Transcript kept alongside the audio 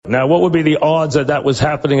Now, what would be the odds that that was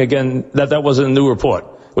happening again, that wasn't a new report?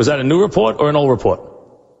 Was that a new report or an old report?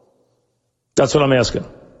 That's what I'm asking.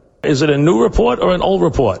 Is it a new report or an old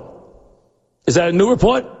report? Is that a new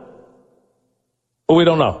report? Or we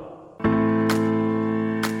don't know?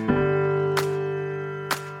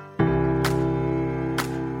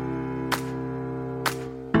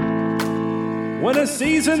 When a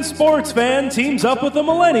seasoned sports fan teams up with a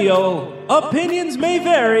millennial, opinions may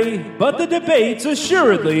vary, but the debates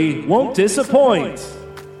assuredly won't disappoint.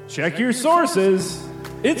 Check your sources.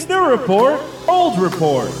 It's New Report, Old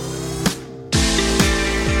Report.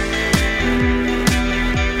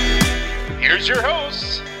 Here's your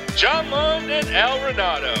hosts, John Lund and Al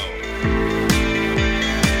Renato.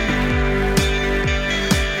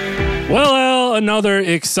 Well, Al, another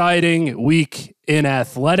exciting week in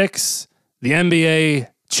athletics. The NBA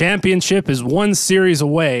championship is one series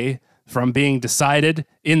away from being decided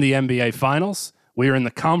in the NBA Finals. We are in the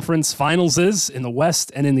conference finals in the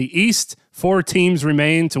West and in the East. 4 teams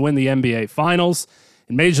remain to win the NBA Finals.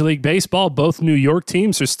 In Major League Baseball, both New York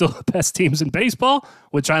teams are still the best teams in baseball,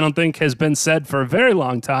 which I don't think has been said for a very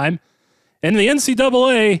long time. And in the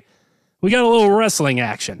NCAA, we got a little wrestling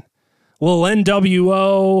action. A little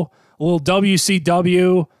NWO, a little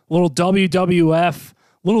WCW, a little WWF,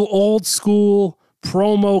 little old school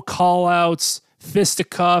promo call-outs,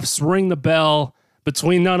 fisticuffs, ring the bell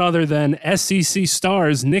between none other than SEC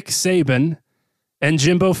stars Nick Saban and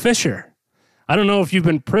Jimbo Fisher. I don't know if you've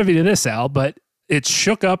been privy to this, Al, but it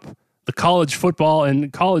shook up the college football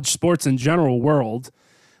and college sports in general world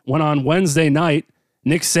when on Wednesday night,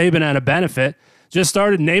 Nick Saban at a benefit just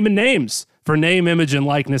started naming names for name, image, and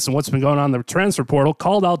likeness and what's been going on in the transfer portal,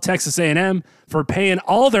 called out Texas A&M for paying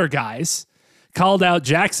all their guys, called out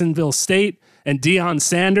Jacksonville State and Deion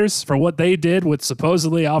Sanders for what they did with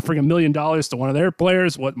supposedly offering $1 million to one of their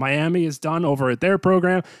players, what Miami has done over at their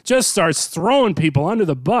program, just starts throwing people under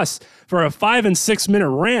the bus for a 5 and 6 minute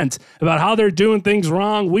rant about how they're doing things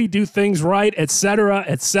wrong, we do things right, etc.,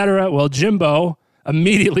 etc. Well, Jimbo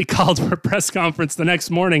immediately called for a press conference the next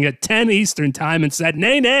morning at 10 Eastern time and said,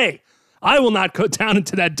 nay, I will not go down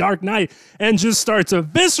into that dark night, and just starts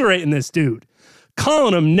eviscerating this dude,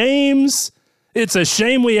 calling him names. It's a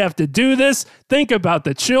shame we have to do this. Think about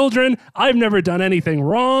the children. I've never done anything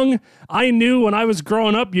wrong. I knew when I was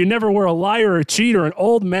growing up, you never were a liar or a cheat or an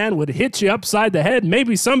old man would hit you upside the head.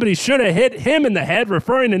 Maybe somebody should have hit him in the head,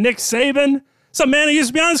 referring to Nick Saban. Some man who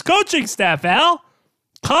used to be on his coaching staff, Al.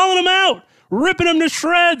 Calling him out, ripping him to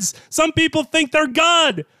shreds. Some people think they're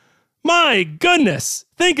God. My goodness.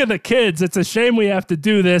 Think of the kids. It's a shame we have to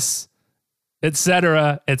do this,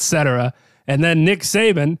 etc., etc. And then Nick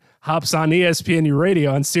Saban hops on ESPNU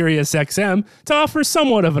Radio on Sirius XM to offer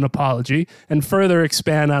somewhat of an apology and further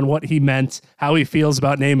expand on what he meant, how he feels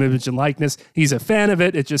about name, image, and likeness. He's a fan of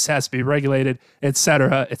it. It just has to be regulated,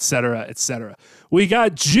 etc., etc., etc. We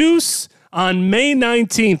got juice on May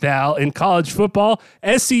 19th, Al, in college football.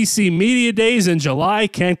 SEC Media Days in July,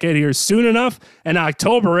 can't get here soon enough. And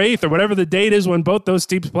October 8th, or whatever the date is when both those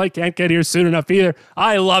teams play, can't get here soon enough either.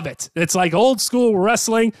 I love it. It's like old school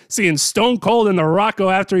wrestling, seeing Stone Cold and The Rock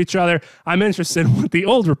go after each other. I'm interested in what the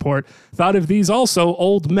Old Report thought of these also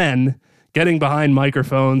old men getting behind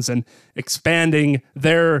microphones and expanding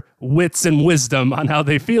their wits and wisdom on how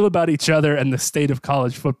they feel about each other and the state of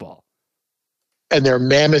college football. And their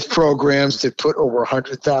mammoth programs that put over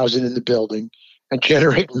 100,000 in the building and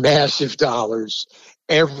generate massive dollars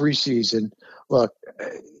every season. Look,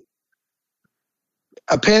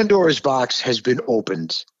 a Pandora's box has been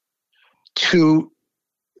opened to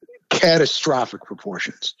catastrophic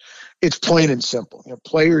proportions. It's plain and simple.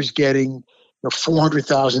 Players getting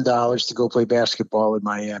 $400,000 to go play basketball in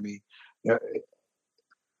Miami, $1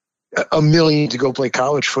 million to go play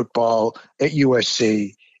college football at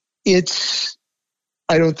USC.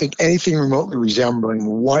 I don't think anything remotely resembling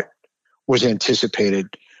what was anticipated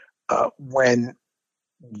when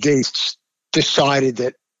they decided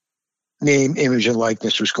that name, image, and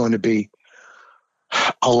likeness was going to be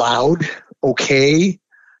allowed, okay,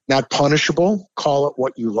 not punishable, call it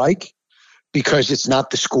what you like, because it's not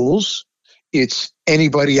the schools, it's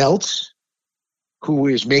anybody else who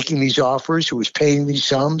is making these offers, who is paying these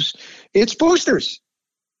sums. It's boosters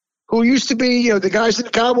who used to be, the guys in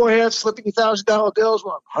the cowboy hats slipping $1,000 bills,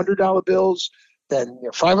 $100 bills, then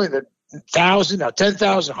 $500,000, now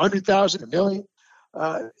 $10,000, $100,000, $1 million.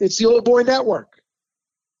 It's the old boy network,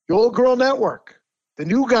 the old girl network, the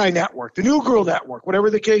new guy network, the new girl network, whatever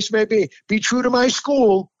the case may be. Be true to my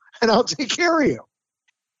school, and I'll take care of you.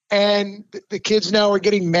 And the kids now are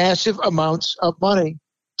getting massive amounts of money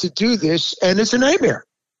to do this, and it's a nightmare.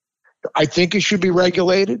 I think it should be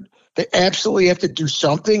regulated. They absolutely have to do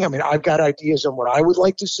something. I mean, I've got ideas on what I would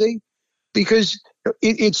like to see, because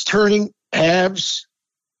it's turning haves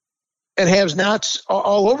and have-nots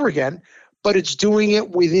all over again, but it's doing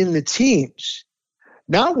it within the teams,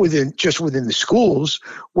 not just within the schools,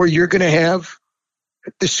 where you're going to have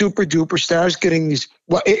the super duper stars getting these.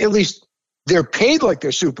 Well, at least they're paid like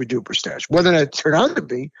they're super duper stars. Whether that turn out to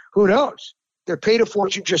be, who knows? They're paid a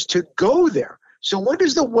fortune just to go there. So when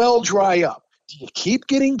does the well dry up? Do you keep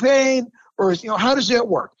getting paid, or how does that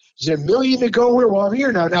work? Is it $1 million to go where? Well, I'm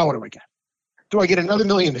here now. Now what do I get? Do I get another $1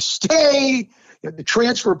 million to stay? The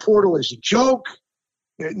transfer portal is a joke.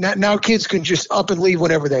 Now kids can just up and leave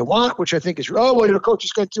whenever they want, which I think is, the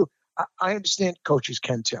coaches can too. I understand coaches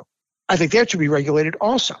can too. I think that should be regulated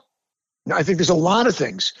also. Now, I think there's a lot of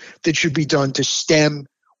things that should be done to stem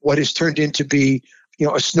what has turned into be,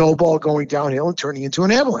 a snowball going downhill and turning into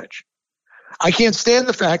an avalanche. I can't stand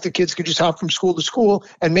the fact that kids can just hop from school to school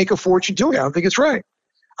and make a fortune doing it. I don't think it's right.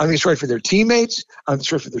 I think it's right for their teammates. I think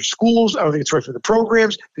it's right for their schools. I don't think it's right for the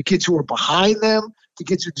programs, the kids who are behind them, the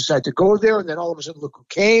kids who decide to go there, and then all of a sudden look who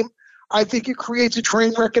came. I think it creates a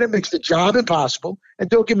train wreck and it makes the job impossible. And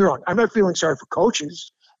don't get me wrong, I'm not feeling sorry for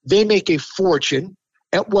coaches. They make a fortune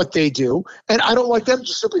at what they do, and I don't like them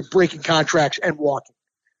just simply breaking contracts and walking.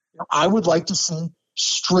 I would like to see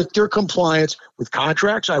stricter compliance with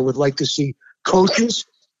contracts. I would like to see coaches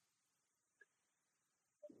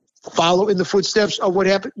follow in the footsteps of what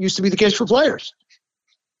used to be the case for players.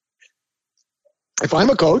 If I'm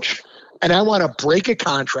a coach and I want to break a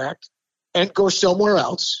contract and go somewhere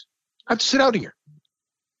else, I have to sit out here.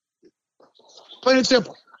 Plain and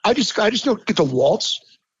simple. I just don't get to waltz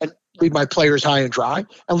and leave my players high and dry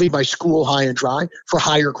and leave my school high and dry for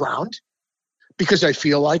higher ground because I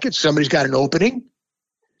feel like it. Somebody's got an opening.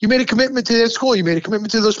 You made a commitment to that school. You made a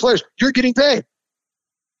commitment to those players. You're getting paid.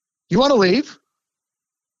 You want to leave?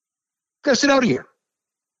 Got to sit out here.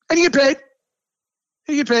 And you get paid.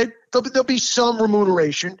 You get paid. There'll be some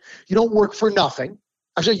remuneration. You don't work for nothing.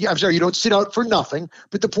 I'm sorry, you don't sit out for nothing.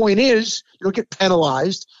 But the point is, you don't get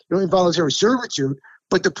penalized. You don't involuntary servitude.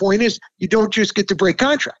 But the point is, you don't just get to break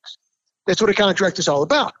contracts. That's what a contract is all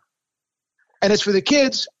about. And as for the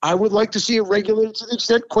kids, I would like to see it regulated to the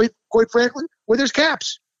extent, quite frankly, where there's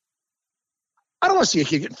caps. I don't want to see a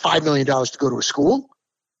kid getting $5 million to go to a school.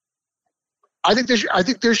 I think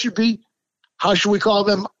there should be, how should we call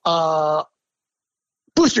them,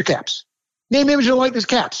 booster caps. Name, image, and likeness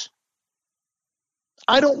caps.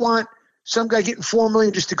 I don't want some guy getting $4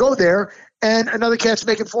 million just to go there and another cat's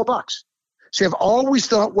making $4. See, I've always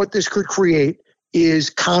thought what this could create is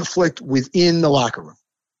conflict within the locker room.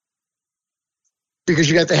 Because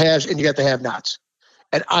you got the haves and you got the have-nots.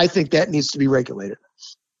 And I think that needs to be regulated.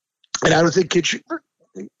 And I don't think kids should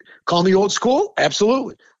call me old school.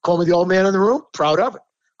 Absolutely. Call me the old man in the room. Proud of it.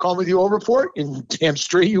 Call me the old report. And damn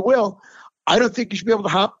straight you will. I don't think you should be able to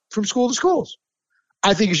hop from school to schools.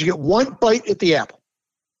 I think you should get one bite at the apple.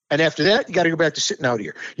 And after that, you got to go back to sitting out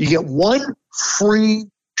here. You get one free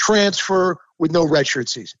transfer with no redshirt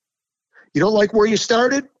season. You don't like where you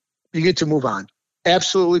started, you get to move on.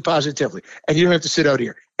 Absolutely, positively. And you don't have to sit out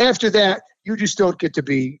here. After that, you just don't get to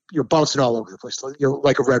be, you're bouncing all over the place. You're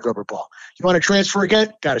like a red rubber ball. You want to transfer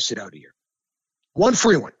again? Got to sit out here. One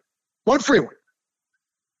free one. One free one.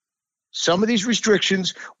 Some of these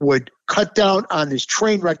restrictions would cut down on this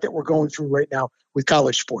train wreck that we're going through right now with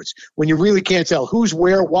college sports. When you really can't tell who's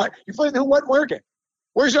where, what. You're playing who, what, where game.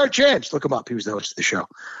 Where's our chance? Look him up. He was the host of the show.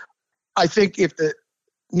 I think if the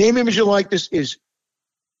name, image, and likeness is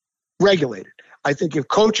regulated, I think if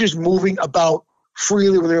coaches moving about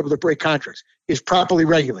freely when they're able to break contracts is properly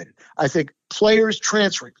regulated, I think players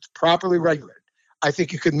transferring is properly regulated. I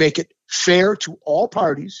think you could make it fair to all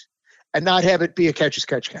parties and not have it be a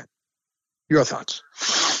catch-as-catch-can. Your thoughts?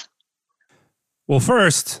 Well,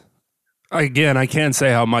 first, again, I can't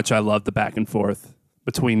say how much I love the back and forth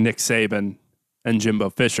between Nick Saban and Jimbo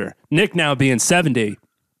Fisher. Nick now being 70,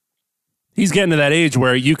 he's getting to that age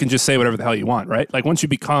where you can just say whatever the hell you want, right? Like once you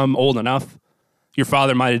become old enough, your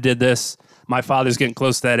father might have did this. My father's getting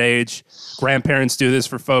close to that age. Grandparents do this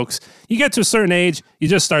for folks. You get to a certain age, you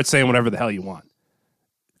just start saying whatever the hell you want.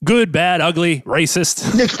 Good, bad, ugly,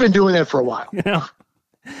 racist. Nick's been doing that for a while. You know,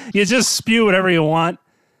 you just spew whatever you want,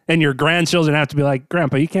 and your grandchildren have to be like,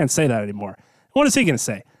 Grandpa, you can't say that anymore. What is he going to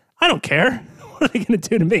say? I don't care. What are they going to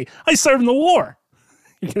do to me? I served in the war.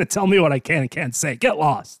 You're going to tell me what I can and can't say. Get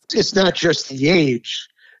lost. It's not just the age.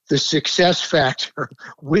 The success factor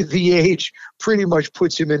with the age pretty much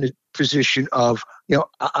puts him in a position of,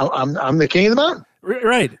 I'm the king of the mountain.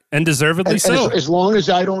 Right. And deservedly so. As long as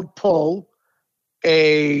I don't pull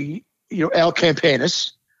a, Al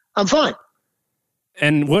Campanis, I'm fine.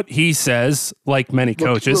 And what he says, like many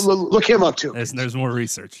coaches, look him up too. There's more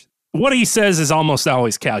research. What he says is almost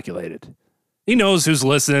always calculated. He knows who's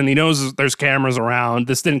listening. He knows there's cameras around.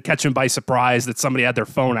 This didn't catch him by surprise that somebody had their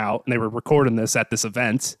phone out and they were recording this at this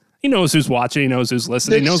event. He knows who's watching. He knows who's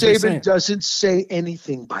listening. Nick Saban doesn't say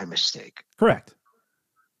anything by mistake. Correct.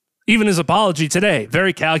 Even his apology today,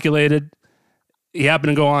 very calculated. He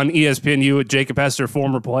happened to go on ESPNU with Jacob Hester,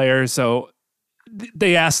 former player, so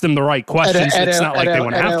they asked him the right questions. It's not like they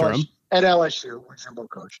went after him. At LSU, where Jimbo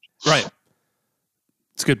coached. Right.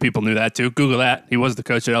 It's good people knew that too. Google that. He was the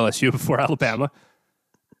coach at LSU before Alabama.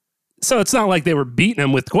 So it's not like they were beating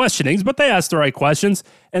him with questionings, but they asked the right questions,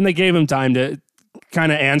 and they gave him time to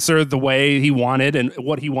kind of answer the way he wanted, and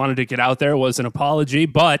what he wanted to get out there was an apology,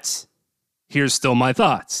 but here's still my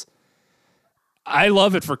thoughts. I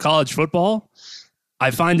love it for college football.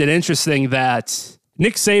 I find it interesting that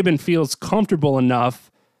Nick Saban feels comfortable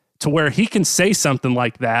enough to where he can say something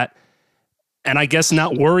like that and I guess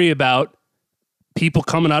not worry about people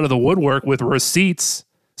coming out of the woodwork with receipts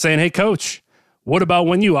saying, hey, coach, what about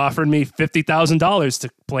when you offered me $50,000 to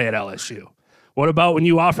play at LSU? What about when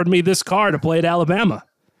you offered me this car to play at Alabama?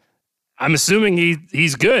 I'm assuming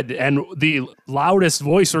he's good, and the loudest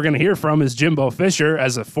voice we're going to hear from is Jimbo Fisher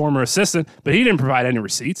as a former assistant, but he didn't provide any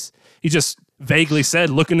receipts. He just vaguely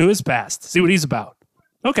said, look into his past, see what he's about.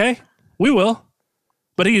 Okay, we will.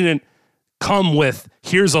 But he didn't come with,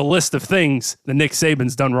 here's a list of things that Nick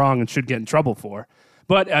Saban's done wrong and should get in trouble for.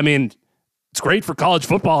 But, I mean, it's great for college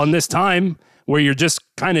football in this time where you're just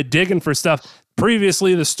kind of digging for stuff.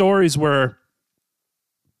 Previously, the stories were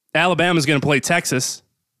Alabama's going to play Texas,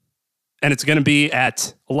 and it's going to be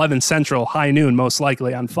at 11 Central, high noon, most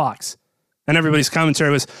likely on Fox. And everybody's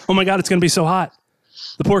commentary was, oh my God, it's going to be so hot.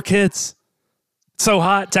 The poor kids. It's so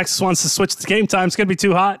hot. Texas wants to switch the game time. It's going to be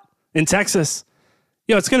too hot in Texas.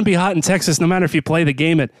 It's going to be hot in Texas no matter if you play the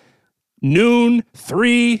game at noon,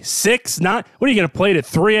 3, 6, 9. What are you going to play it at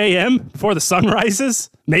 3 a.m. before the sun rises?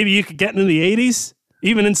 Maybe you could get into the 80s.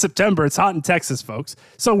 Even in September, it's hot in Texas, folks.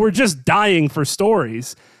 So we're just dying for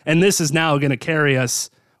stories. And this is now going to carry us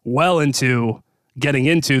well into getting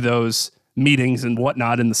into those meetings and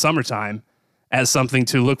whatnot in the summertime as something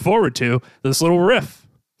to look forward to, this little riff.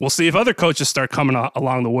 We'll see if other coaches start coming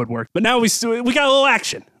along the woodwork. But now we got a little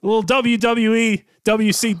action, a little WWE,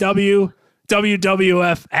 WCW,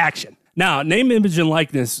 WWF action. Now, name, image, and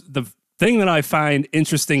likeness, the thing that I find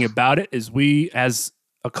interesting about it is we, as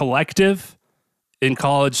a collective in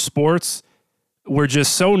college sports, we're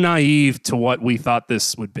just so naive to what we thought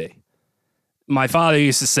this would be. My father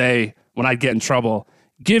used to say, when I'd get in trouble,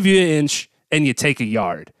 give you an inch and you take a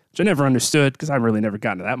yard, which I never understood because I really never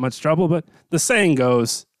got into that much trouble. But the saying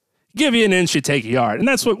goes, give you an inch, you take a yard. And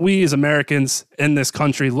that's what we as Americans in this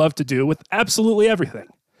country love to do with absolutely everything.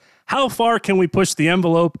 How far can we push the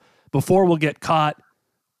envelope before we'll get caught?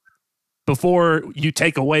 Before you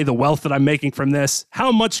take away the wealth that I'm making from this,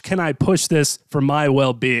 how much can I push this for my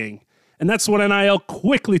well-being? And that's what NIL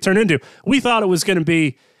quickly turned into. We thought it was going to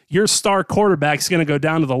be your star quarterback's going to go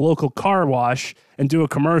down to the local car wash and do a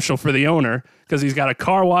commercial for the owner because he's got a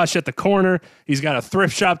car wash at the corner. He's got a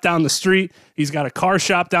thrift shop down the street. He's got a car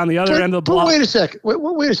shop down the other end of the block. Wait a second.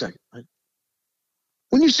 Wait a second.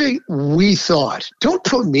 When you say we thought, don't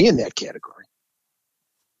put me in that category.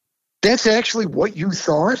 That's actually what you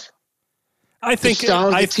thought? I think the star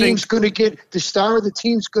of the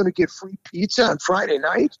team's going to get free pizza on Friday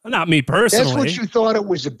night. Not me personally. That's what you thought it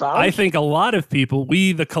was about. I think a lot of people,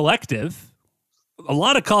 we the collective, a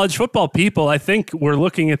lot of college football people, I think we're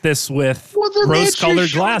looking at this with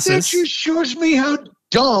rose-colored glasses. That just shows me how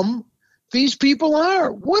dumb these people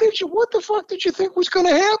are. What the fuck did you think was going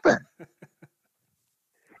to happen?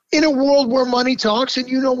 In a world where money talks and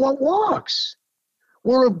you know what walks.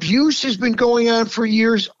 Where abuse has been going on for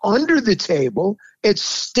years under the table at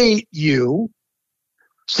State U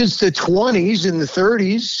since the 20s and the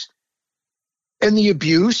 30s, and the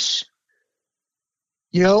abuse,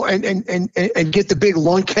 and get the big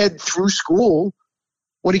lunkhead through school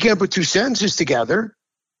when he can't put two sentences together,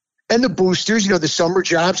 and the boosters, the summer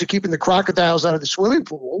jobs are keeping the crocodiles out of the swimming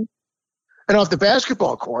pool and off the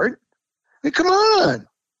basketball court. I mean, come on.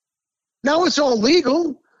 Now it's all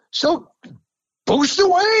legal, so boost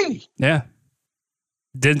away. Yeah.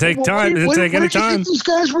 Didn't take time. Didn't take any time. What did you think these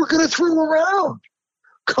guys were going to throw around?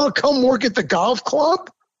 Come work at the golf club?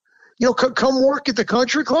 Come work at the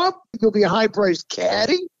country club? You'll be a high-priced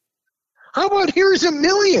caddy? How about here's $1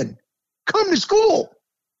 million? Come to school.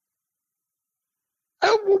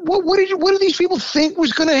 What do these people think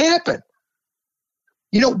was going to happen?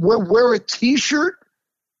 Wear a T-shirt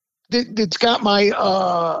that's got my,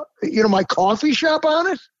 my coffee shop on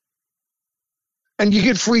it? And you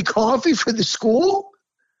get free coffee for the school?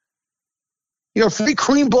 Free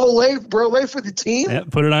cream brulee for the team? Yeah,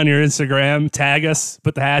 put it on your Instagram, tag us,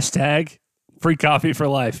 put the hashtag, free coffee for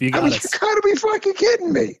life. You got us. You got to be fucking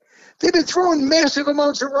kidding me. They've been throwing massive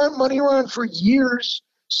amounts of money around for years,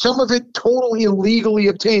 some of it totally illegally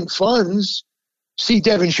obtained funds. See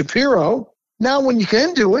Devin Shapiro. Now when you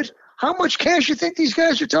can do it, how much cash you think these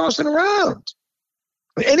guys are tossing around?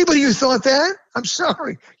 Anybody who thought that, I'm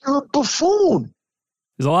sorry, you're a buffoon.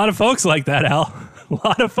 There's a lot of folks like that, Al. A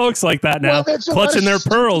lot of folks like that now, clutching their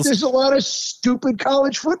pearls. There's a lot of stupid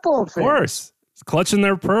college football fans. Of course. Clutching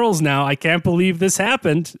their pearls now. I can't believe this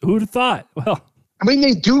happened. Who'd have thought? Well, I mean,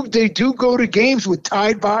 they do go to games with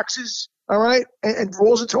Tide boxes, all right, and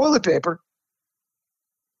rolls of toilet paper.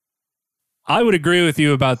 I would agree with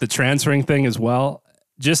you about the transferring thing as well.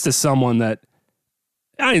 Just as someone that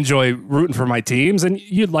I enjoy rooting for my teams, and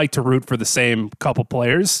you'd like to root for the same couple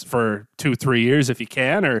players for 2-3 years if you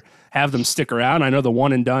can, or have them stick around. I know the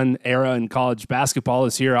one and done era in college basketball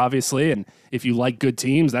is here, obviously, and if you like good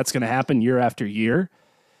teams, that's going to happen year after year.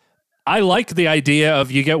 I like the idea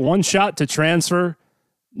of you get one shot to transfer,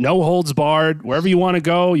 no holds barred, wherever you want to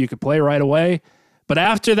go, you could play right away. But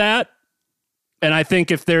after that, and I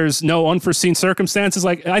think if there's no unforeseen circumstances,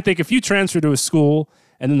 like I think if you transfer to a school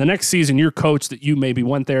and then the next season your coach that you maybe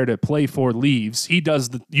went there to play for leaves, he does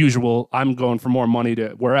the usual, I'm going for more money to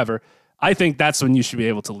wherever, I think that's when you should be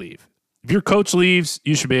able to leave. If your coach leaves,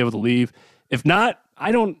 you should be able to leave. If not,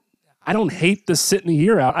 I don't hate the sitting a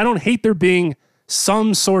year out. I don't hate there being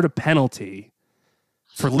some sort of penalty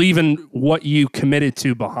for leaving what you committed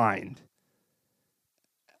to behind.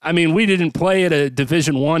 I mean, we didn't play at a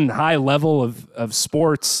Division I high level of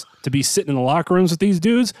sports to be sitting in the locker rooms with these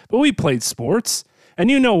dudes, but we played sports,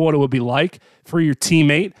 and you know what it would be like for your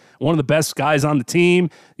teammate, one of the best guys on the team.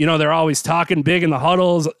 You know, they're always talking big in the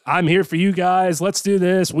huddles. I'm here for you guys. Let's do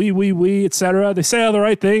this. We, et cetera. They say all the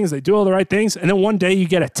right things. They do all the right things. And then one day you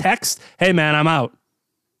get a text. Hey man, I'm out.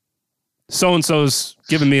 So-and-so's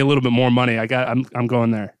giving me a little bit more money. I'm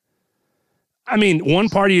going there. I mean, one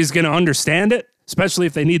party is going to understand it, especially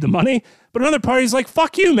if they need the money. But another party's like,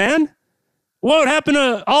 fuck you, man. What happened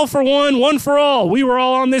to all for one, one for all? We were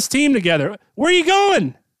all on this team together. Where are you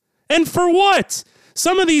going? And for what?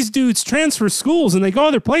 Some of these dudes transfer schools and they go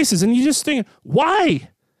other places, and you just think, why?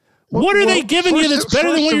 What are they giving you that's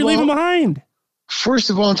better than what you're leaving behind? First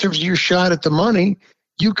of all, in terms of your shot at the money,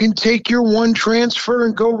 you can take your one transfer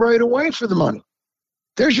and go right away for the money.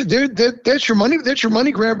 That's your money. That's your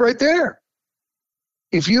money grab right there.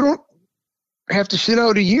 If you don't have to sit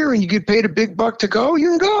out a year and you get paid a big buck to go, you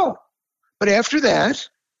can go. But after that,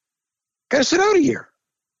 got to sit out a year.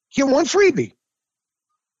 You get one freebie.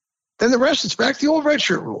 Then the rest, it's back to the old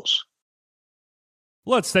redshirt rules.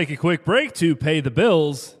 Let's take a quick break to pay the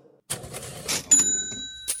bills.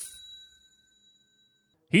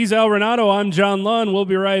 He's Al Renato. I'm John Lund. We'll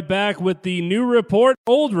be right back with the new report,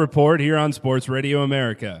 old report here on Sports Radio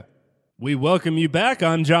America. We welcome you back.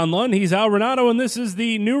 I'm John Lund. He's Al Renato, and this is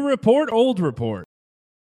the new report, old report.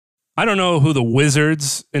 I don't know who the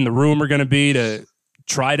wizards in the room are going to be to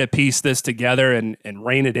try to piece this together and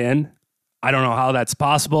rein it in. I don't know how that's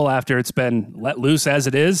possible after it's been let loose as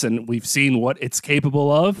it is, and we've seen what it's capable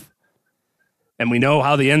of. And we know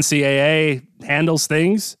how the NCAA handles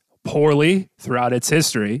things poorly throughout its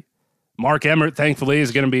history. Mark Emmert, thankfully,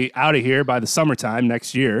 is going to be out of here by the summertime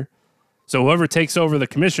next year. So whoever takes over the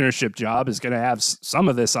commissionership job is going to have some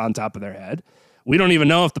of this on top of their head. We don't even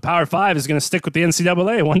know if the Power Five is going to stick with the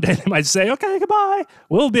NCAA. One day they might say, okay, goodbye.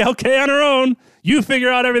 We'll be okay on our own. You figure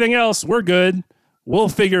out everything else. We're good. We'll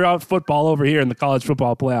figure out football over here in the college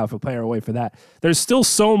football playoff. We'll pay our way for that. There's still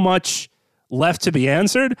so much left to be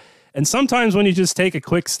answered. And sometimes when you just take a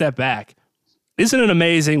quick step back, isn't it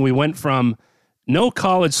amazing we went from no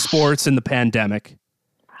college sports in the pandemic,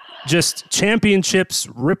 just championships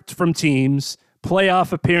ripped from teams,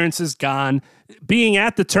 playoff appearances gone, being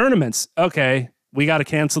at the tournaments. Okay, we got to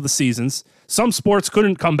cancel the seasons. Some sports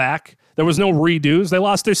couldn't come back. There was no redos. They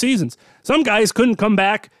lost their seasons. Some guys couldn't come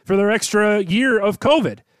back for their extra year of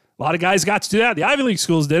COVID. A lot of guys got to do that. The Ivy League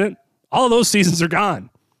schools didn't. All those seasons are gone.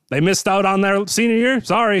 They missed out on their senior year.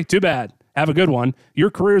 Sorry, too bad. Have a good one. Your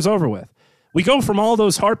career's over with. We go from all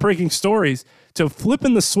those heartbreaking stories to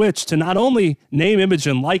flipping the switch to not only name, image,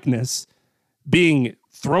 and likeness being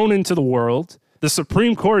thrown into the world, the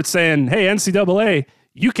Supreme Court saying, hey, NCAA,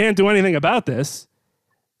 you can't do anything about this.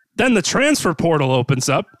 Then the transfer portal opens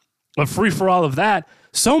up, a free-for-all of that.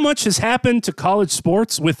 So much has happened to college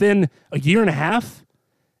sports within a year and a half.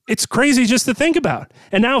 It's crazy just to think about.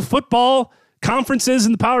 And now football conferences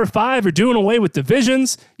in the Power Five are doing away with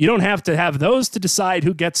divisions. You don't have to have those to decide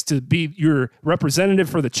who gets to be your representative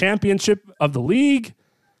for the championship of the league.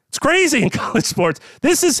 It's crazy in college sports.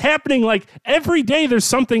 This is happening like every day there's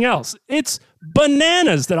something else. It's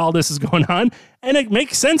bananas that all this is going on, and it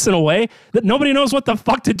makes sense in a way that nobody knows what the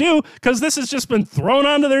fuck to do because this has just been thrown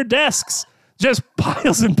onto their desks. Just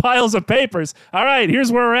piles and piles of papers. All right,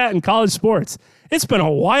 here's where we're at in college sports. It's been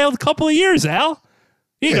a wild couple of years, Al.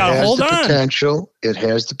 You got to hold on. It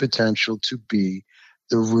has the potential to be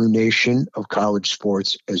the ruination of college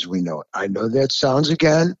sports as we know it. I know that sounds,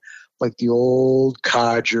 again, like the old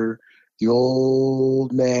codger, the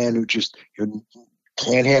old man who just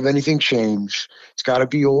can't have anything change. It's got to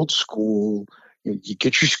be old school. You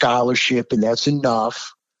get your scholarship, and that's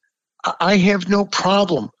enough. I have no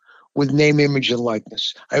problem with name, image, and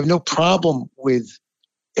likeness. I have no problem with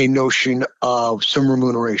a notion of some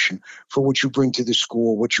remuneration for what you bring to the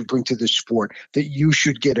school, what you bring to the sport, that you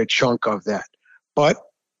should get a chunk of that. But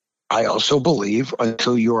I also believe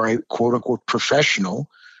until you're a quote-unquote professional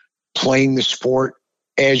playing the sport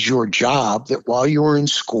as your job, that while you're in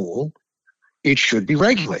school, it should be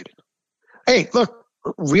regulated. Hey, look,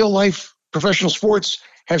 real-life professional sports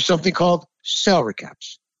have something called salary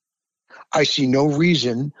caps. I see no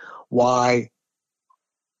reason why,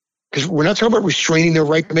 because we're not talking about restraining their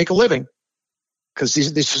right to make a living, because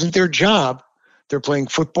this isn't their job. They're playing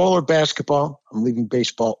football or basketball. I'm leaving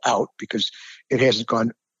baseball out because it hasn't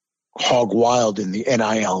gone hog wild in the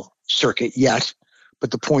NIL circuit yet.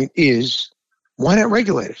 But the point is, why not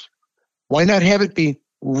regulate it? Why not have it be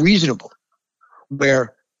reasonable,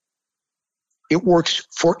 where it works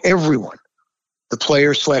for everyone? The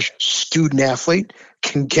player / student athlete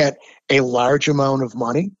can get a large amount of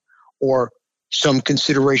money or some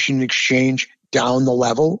consideration in exchange down the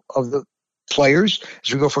level of the players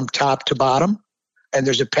as we go from top to bottom, and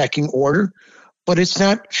there's a pecking order. But it's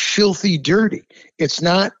not filthy dirty. It's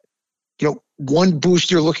not, one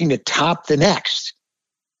booster looking to top the next.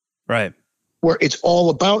 Right. Where it's all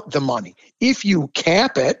about the money. If you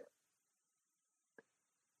cap it,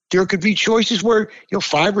 there could be choices where,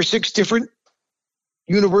 5 or 6 different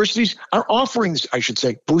universities are offering,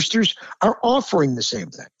 boosters are offering the same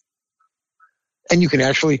thing. And you can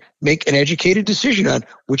actually make an educated decision on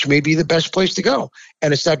which may be the best place to go.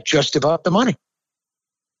 And it's not just about the money.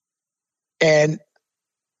 And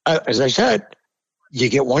as I said, you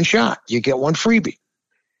get one shot. You get one freebie.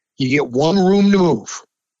 You get one room to move.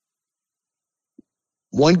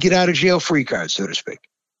 One get out of jail free card, so to speak.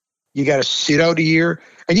 You got to sit out a year,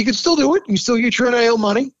 and you can still do it. You can still get your NIL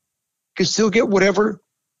money. You can still get whatever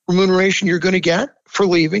remuneration you're going to get for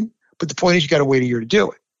leaving. But the point is, you got to wait a year to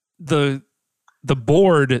do it. The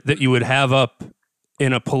board that you would have up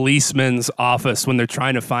in a policeman's office when they're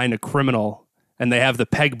trying to find a criminal, and they have the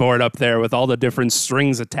pegboard up there with all the different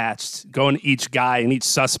strings attached, going to each guy and each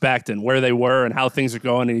suspect and where they were and how things are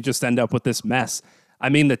going, and you just end up with this mess. I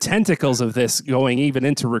mean, the tentacles of this going even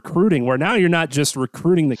into recruiting, where now you're not just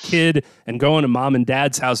recruiting the kid and going to mom and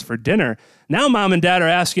dad's house for dinner. Now mom and dad are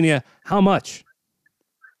asking you, how much?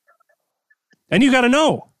 And you got to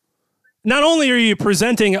know. Not only are you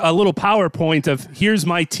presenting a little PowerPoint of here's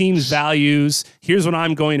my team's values, here's what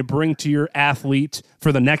I'm going to bring to your athlete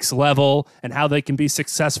for the next level and how they can be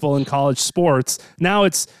successful in college sports. Now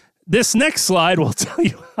it's this next slide will tell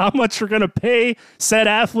you how much we're going to pay said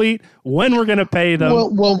athlete, when we're going to pay them.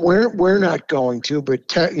 Well, we're not going to, but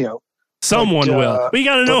someone will. We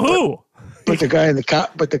got to know who. But the guy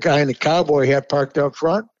in the cowboy hat parked up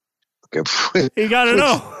front. You got to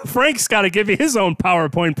know. Frank's got to give you his own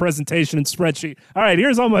PowerPoint presentation and spreadsheet. All right,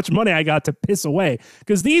 here's how much money I got to piss away.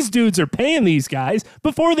 Because these dudes are paying these guys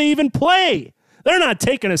before they even play. They're not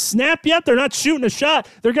taking a snap yet. They're not shooting a shot.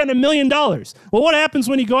 They're getting $1 million. Well, what happens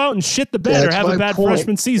when you go out and shit the bed or have a bad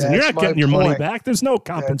freshman season? You're not getting your money back. There's no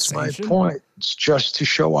compensation. That's my point. It's just to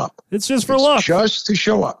show up. It's just for luck. Just to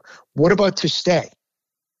show up. What about to stay?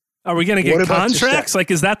 Are we going to get contracts?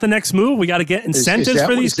 Like, is that the next move? We got to get incentives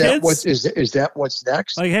for these kids? Is that what's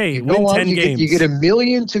next? Like, hey, win 10 games. You get $1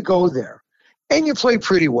 million to go there, and you play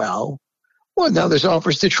pretty well. Well, now there's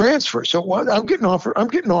offers to transfer. So I'm getting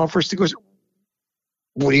offers to go.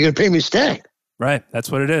 What are you going to pay me to stay? Right.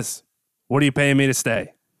 That's what it is. What are you paying me to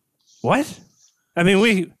stay? What? I mean,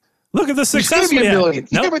 we look at the success we had. Nope.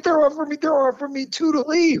 Yeah, but they're offering me $2 to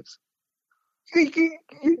leave. They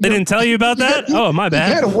didn't tell you about that? My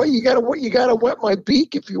bad. You gotta wet my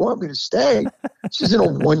beak if you want me to stay. This isn't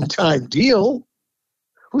a one-time deal.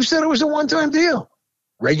 Who said it was a one-time deal?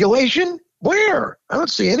 Regulation? Where? I don't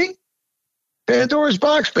see any. Pandora's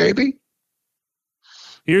box, baby.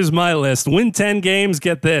 Here's my list. Win 10 games,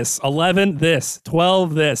 get this. 11, this.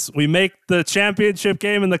 12, this. We make the championship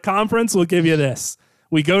game in the conference, we'll give you this.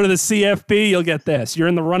 We go to the CFP, you'll get this. You're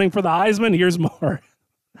in the running for the Heisman, here's more.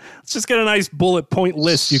 Let's just get a nice bullet point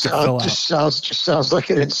list you can fill out. Sounds like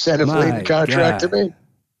an incentive-laden contract to me.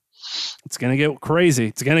 It's going to get crazy.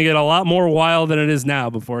 It's going to get a lot more wild than it is now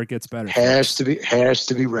before it gets better. Has to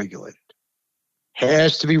be regulated.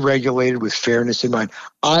 Has to be regulated with fairness in mind.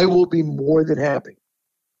 I will be more than happy.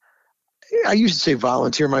 I used to say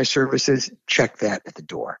volunteer my services. Check that at the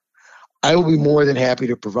door. I will be more than happy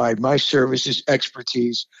to provide my services,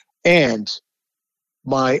 expertise, and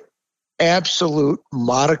my absolute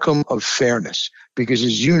modicum of fairness. Because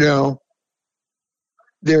as you know,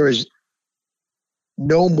 there is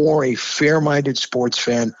no more a fair-minded sports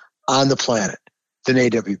fan on the planet than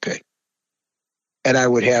AWP. And I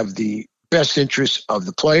would have the best interests of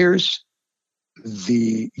the players,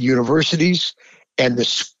 the universities, and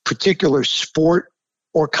this particular sport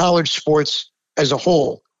or college sports as a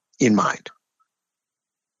whole in mind.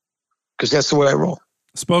 Because that's the way I roll.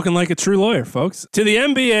 Spoken like a true lawyer, folks. To the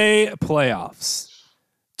NBA playoffs.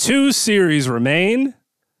 2 series remain.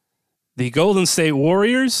 The Golden State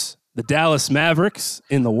Warriors, the Dallas Mavericks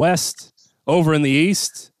in the West. Over in the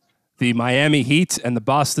East, the Miami Heat and the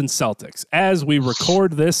Boston Celtics. As we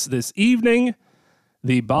record this evening,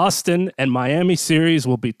 the Boston and Miami series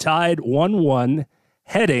will be tied 1-1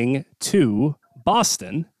 heading to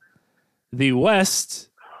Boston. The West,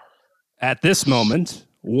 at this moment,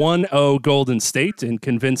 1-0 Golden State in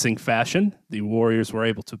convincing fashion. The Warriors were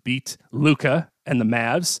able to beat Luka and the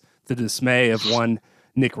Mavs to the dismay of one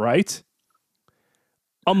Nick Wright.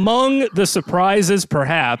 Among the surprises,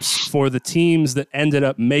 perhaps, for the teams that ended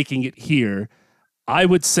up making it here, I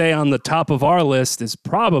would say on the top of our list is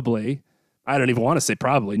probably, I don't even want to say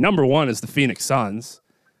probably, number 1 is the Phoenix Suns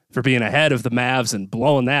for being ahead of the Mavs and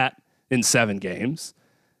blowing that in 7 games.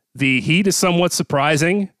 The Heat is somewhat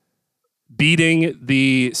surprising, beating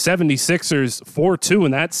the 76ers 4-2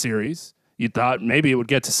 in that series. You thought maybe it would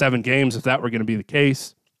get to 7 games if that were going to be the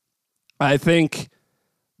case. I think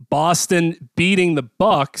Boston beating the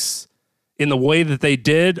Bucks in the way that they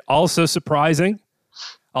did, also surprising.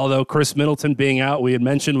 Although Chris Middleton being out, we had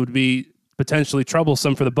mentioned, would be potentially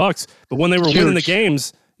troublesome for the Bucks. But when they were winning the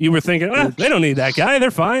games, you were thinking, they don't need that guy.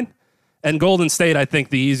 They're fine. And Golden State, I think,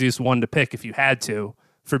 the easiest one to pick if you had to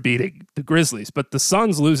for beating the Grizzlies. But the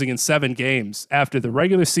Suns losing in 7 games after the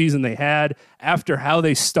regular season they had, after how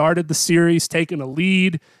they started the series, taking a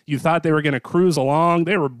lead, you thought they were going to cruise along.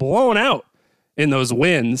 They were blown out in those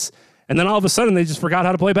wins, and then all of a sudden they just forgot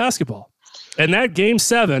how to play basketball. And that game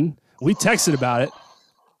 7, we texted about it.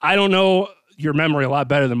 I don't know, your memory a lot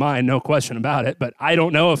better than mine, no question about it, but I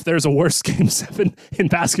don't know if there's a worse game 7 in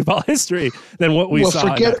basketball history than what we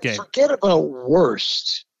saw in that game. Forget about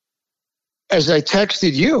worst. As I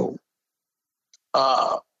texted you,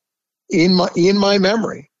 in my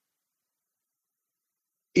memory,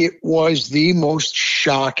 it was the most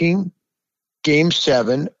shocking game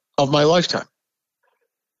 7 of my lifetime.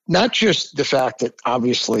 Not just the fact that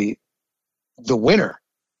obviously the winner,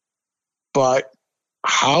 but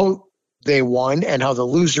how they won and how the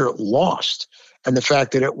loser lost, and the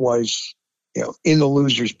fact that it was, in the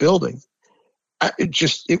loser's building.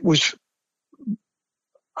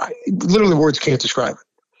 Literally words can't describe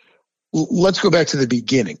it. Let's go back to the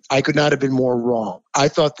beginning. I could not have been more wrong. I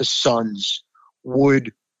thought the Suns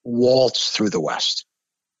would waltz through the West.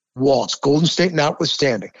 Waltz, Golden State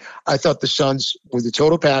notwithstanding. I thought the Suns were the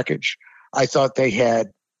total package. I thought they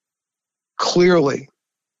had clearly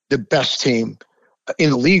the best team in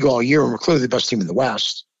the league all year, and were clearly the best team in the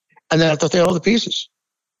West. And then I thought they had all the pieces.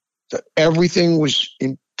 So everything was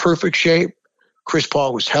in perfect shape. Chris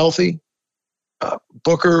Paul was healthy.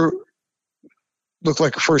 Booker looked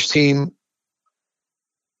like a first team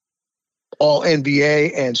all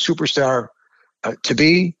NBA and superstar to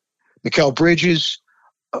be. Mikal Bridges,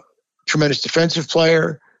 tremendous defensive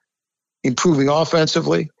player, improving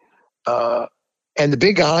offensively, and the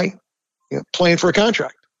big guy playing for a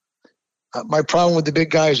contract. My problem with the big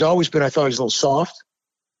guy has always been I thought he was a little soft.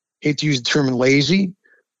 Hate to use the term lazy,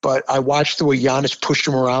 but I watched the way Giannis pushed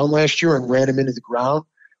him around last year and ran him into the ground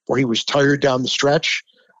where he was tired down the stretch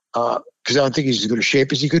because I don't think he's as good a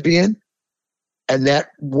shape as he could be in. And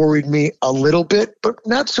that worried me a little bit, but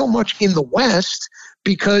not so much in the West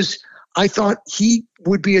because I thought he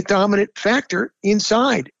would be a dominant factor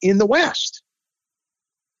inside in the West.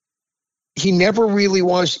 He never really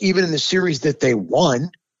was, even in the series that they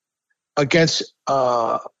won against,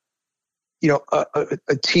 a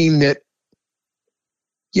team that,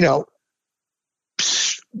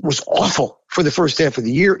 was awful for the first half of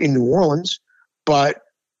the year in New Orleans, but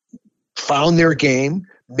found their game,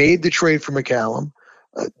 made the trade for McCallum.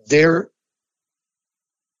 Their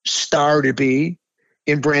star to be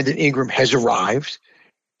in Brandon Ingram has arrived,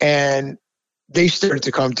 and they started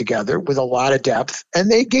to come together with a lot of depth, and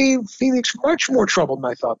they gave Phoenix much more trouble than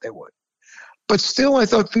I thought they would. But still, I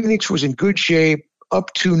thought Phoenix was in good shape,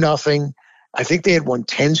 up 2-0. I think they had won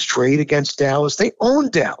 10 straight against Dallas. They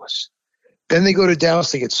owned Dallas. Then they go to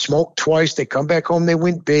Dallas, they get smoked twice. They come back home, they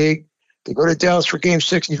win big. They go to Dallas for game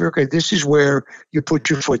 6, and you figure, okay, this is where you put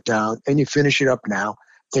your foot down and you finish it up now.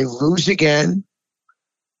 They lose again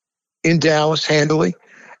in Dallas handily,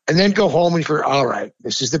 and then go home and you figure, all right,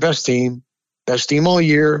 this is the best team all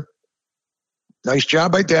year. Nice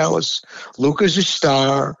job by Dallas. Luka's a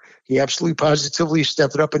star. He absolutely positively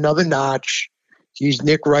stepped it up another notch. He's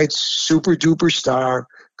Nick Wright's super duper star,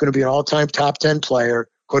 going to be an all-time top 10 player,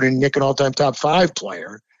 according to Nick, an all-time top 5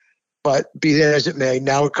 player. But be that as it may,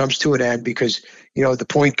 now it comes to an end because, the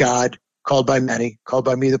point god, called by many, called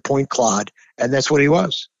by me the point Claude, and that's what he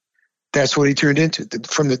was. That's what he turned into.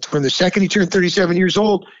 From the second he turned 37 years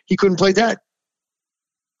old, he couldn't play dead.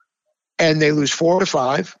 And they lose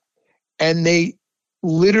 4-5, and they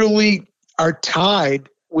literally are tied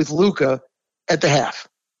with Luka at the half.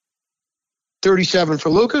 37 for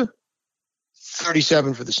Luka,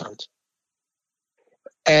 37 for the Suns.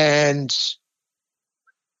 And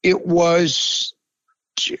it was,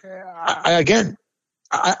 I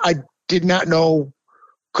did not know,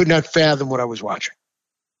 could not fathom what I was watching.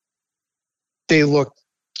 They looked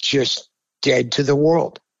just dead to the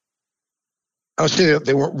world. I would say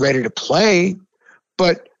they weren't ready to play,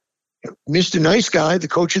 but Mr. Nice Guy, the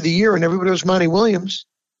coach of the year, and everybody was Monty Williams,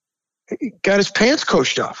 got his pants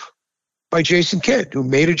coached off by Jason Kidd, who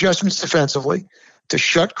made adjustments defensively to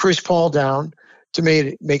shut Chris Paul down, to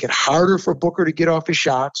make it harder for Booker to get off his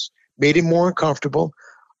shots, made him more uncomfortable.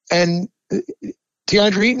 And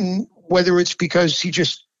DeAndre Ayton, whether it's because he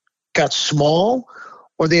just got small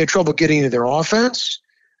or they had trouble getting into their offense,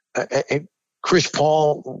 and Chris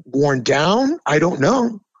Paul worn down, I don't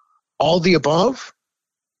know. All the above.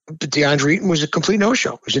 But DeAndre Ayton was a complete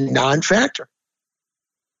no-show. It was a non-factor.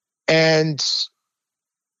 And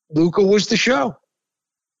Luka was the show,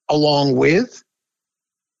 along with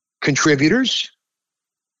contributors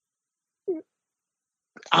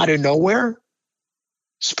out of nowhere.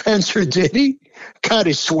 Spencer Dinwiddie got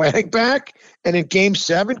his swag back, and in Game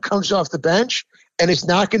 7 comes off the bench and is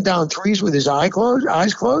knocking down threes with his eyes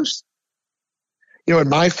closed. And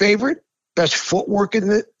my favorite, best footwork in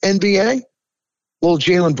the NBA, little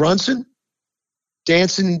Jalen Brunson,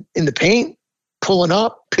 dancing in the paint, pulling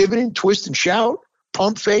up, pivoting, twist and shout,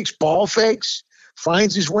 pump fakes, ball fakes,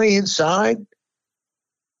 finds his way inside,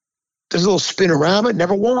 does a little spin-a-rama,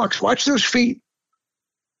 never walks. Watch those feet.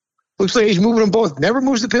 Looks like he's moving them both. Never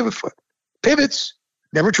moves the pivot foot. Pivots,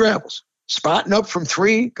 never travels. Spotting up from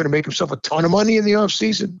 3, going to make himself a ton of money in the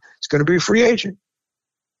offseason. He's going to be a free agent.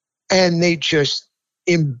 And they just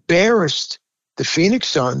embarrassed the Phoenix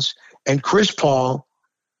Suns and Chris Paul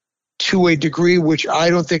to a degree which I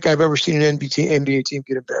don't think I've ever seen an NBA team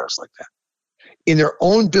get embarrassed like that. In their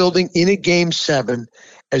own building, in a Game 7,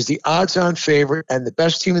 as the odds-on favorite and the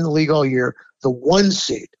best team in the league all year, the 1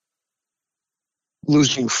 seed,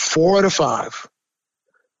 losing 4 out of 5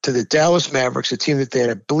 to the Dallas Mavericks, a team that they had,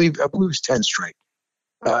 I believe it was 10 straight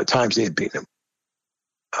times they had beaten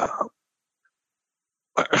them.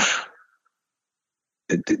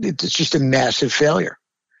 It's just a massive failure.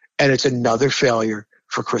 And it's another failure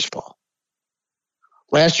for Chris Paul.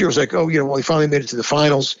 Last year it was like, well, he finally made it to the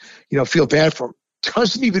finals. Feel bad for him.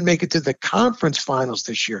 Doesn't even make it to the conference finals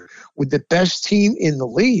this year with the best team in the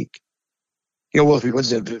league. Well, if he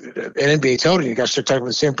wins an NBA title, you got to start talking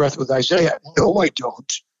with the same breath with Isaiah. No, I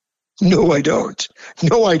don't. No, I don't.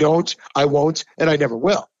 No, I don't. I won't, and I never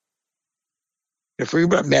will. If we're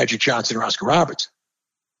about Magic Johnson or Oscar Robertson,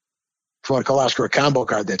 if you want to call Oscar a combo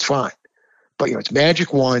card, that's fine. But, it's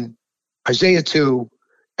Magic 1, Isaiah 2,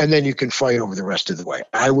 and then you can fight over the rest of the way.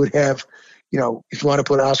 I would have, if you want to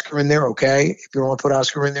put Oscar in there, okay. If you don't want to put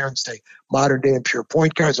Oscar in there and stay modern day and pure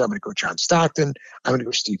point guards, I'm going to go John Stockton. I'm going to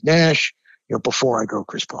go Steve Nash, before I go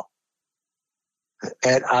Chris Paul.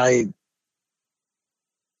 And I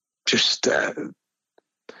just,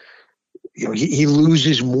 he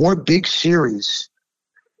loses more big series.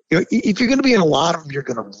 If you're going to be in a lot of them, you're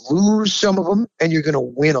going to lose some of them and you're going to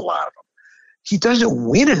win a lot of them. He doesn't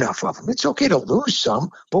win enough of them. It's okay to lose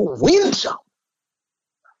some, but win some.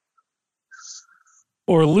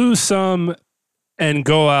 Or lose some and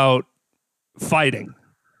go out fighting.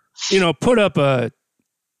 Put up a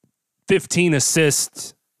 15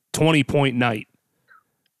 assist, 20-point night.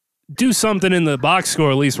 do something in the box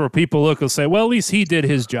score at least where people look and say, well, at least he did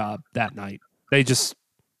his job that night. They just,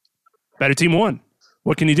 better team won.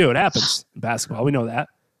 What can you do? It happens in basketball. We know that.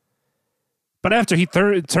 But after he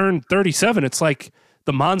turned 37, it's like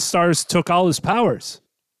the Monstars took all his powers.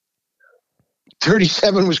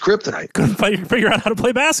 37 was kryptonite. Couldn't figure out how to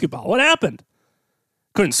play basketball. What happened?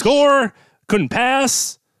 Couldn't score, couldn't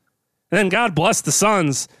pass. And then God bless the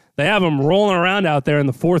Suns. They have them rolling around out there in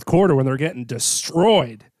the fourth quarter when they're getting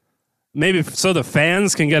destroyed. Maybe so the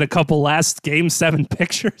fans can get a couple last Game 7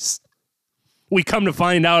 pictures. We come to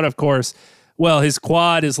find out, of course, well, his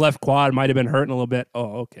left quad might have been hurting a little bit.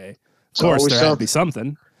 Oh, okay. Of course, there had to be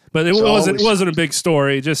something. But it wasn't a big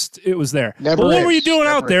story. Just it was there. But what were you doing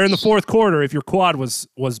out there in the fourth quarter if your quad was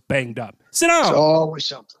banged up? Sit down. It's always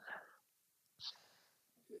something.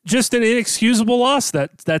 Just an inexcusable loss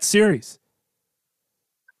that series.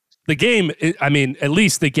 The game, at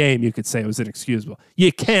least the game you could say was inexcusable.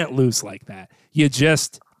 You can't lose like that. You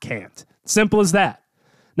just can't. Simple as that.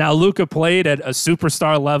 Now, Luka played at a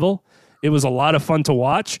superstar level. It was a lot of fun to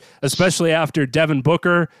watch, especially after Devin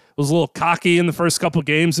Booker was a little cocky in the first couple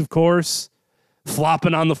games, of course,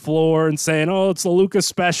 flopping on the floor and saying, oh, it's the Luka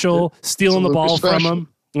special, stealing the ball from him.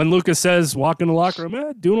 And Luka says, walk in the locker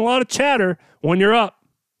room, doing a lot of chatter when you're up.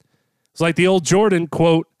 It's like the old Jordan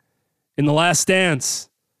quote in The Last Dance.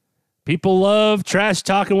 People love trash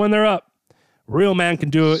talking when they're up. Real man can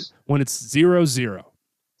do it when it's 0-0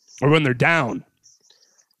 or when they're down.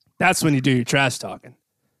 That's when you do your trash talking.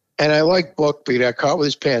 And I like Book, but he got caught with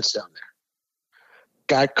his pants down there.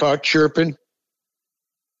 Got caught chirping.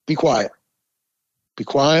 Be quiet. Be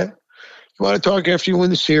quiet. You want to talk after you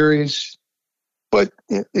win the series. But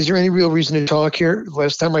is there any real reason to talk here?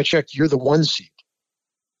 Last time I checked, you're the 1 seed.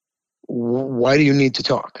 Why do you need to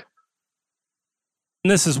talk?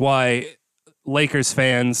 And this is why Lakers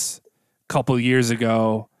fans a couple years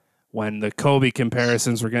ago, when the Kobe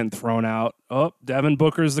comparisons were getting thrown out, Devin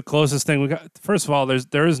Booker is the closest thing we got. First of all,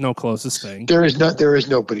 there is no closest thing. There is no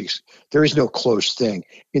close thing.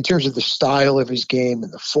 In terms of the style of his game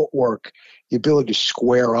and the footwork, the ability to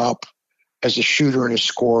square up as a shooter and a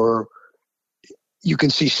scorer, you can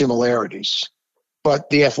see similarities. But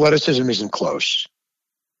the athleticism isn't close.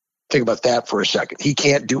 Think about that for a second. He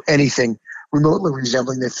can't do anything remotely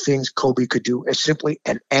resembling the things Kobe could do as simply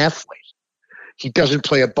an athlete. He doesn't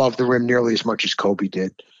play above the rim nearly as much as Kobe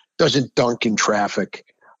did. Doesn't dunk in traffic.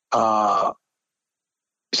 Simply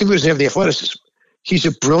doesn't have the athleticism. He's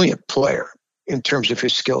a brilliant player in terms of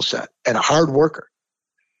his skill set and a hard worker.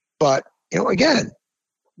 But, again,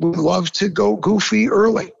 we love to go goofy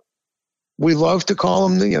early. We love to call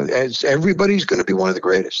him, as everybody's going to be one of the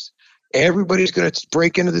greatest. Everybody's going to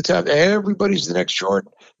break into the top. Everybody's the next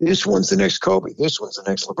Jordan. This one's the next Kobe. This one's the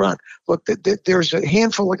next LeBron. Look, there's a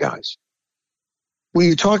handful of guys. When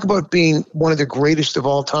you talk about being one of the greatest of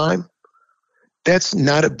all time, that's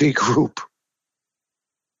not a big group.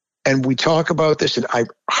 And we talk about this, and I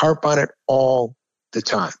harp on it all the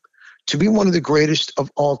time. To be one of the greatest of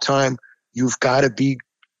all time, you've got to be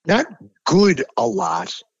not good a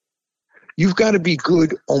lot. You've got to be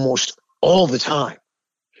good almost all the time.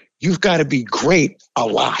 You've got to be great a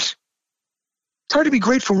lot. It's hard to be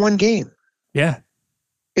great for one game. Yeah.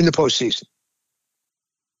 In the postseason.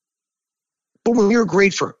 But when you're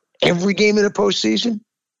great for every game in the postseason,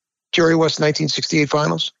 Jerry West 1968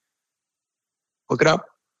 finals, look it up.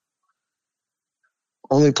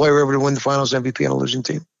 Only player ever to win the finals MVP on a losing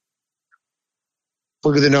team.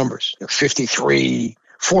 Look at the numbers. 53,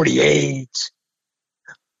 48.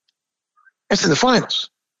 That's in the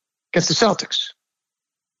finals against the Celtics.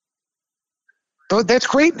 That's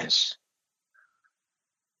greatness.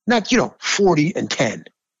 Not, 40 and 10,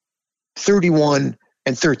 31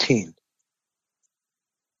 and 13.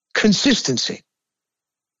 Consistency.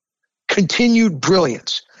 Continued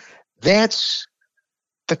brilliance. That's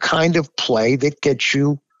the kind of play that gets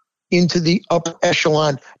you into the upper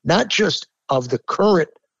echelon, not just of the current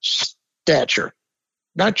stature,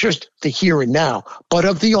 not just the here and now, but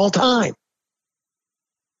of the all-time.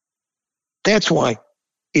 That's why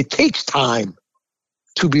it takes time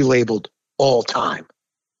to be labeled all-time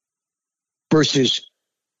versus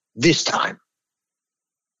this time.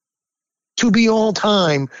 To be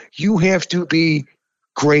all-time, you have to be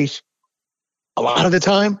great a lot of the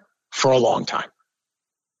time for a long time.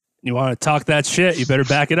 You want to talk that shit, you better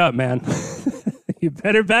back it up, man. You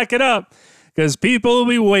better back it up, because people will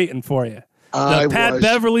be waiting for you. The Pat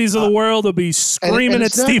Beverleys of the world will be screaming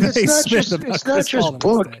at Stephen A. Smith about it's not just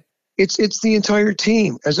Book. It's the entire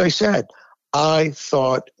team. As I said, I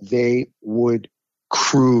thought they would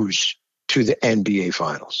cruise to the NBA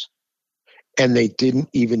Finals, and they didn't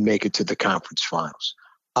even make it to the conference finals.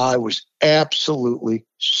 I was absolutely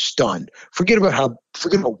stunned. Forget about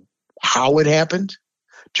how it happened.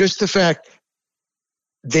 Just the fact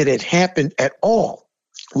that it happened at all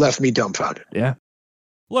left me dumbfounded. Yeah.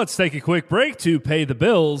 Let's take a quick break to pay the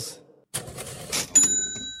bills.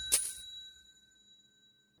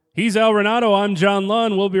 He's Al Renato. I'm John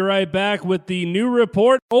Lund. We'll be right back with the new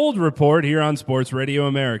report, old report here on Sports Radio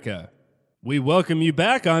America. We welcome you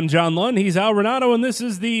back. I'm John Lund. He's Al Renato, and this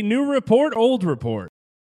is the new report, old report.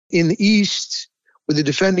 In the East, with the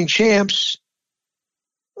defending champs,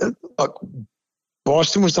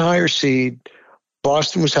 Boston was the higher seed.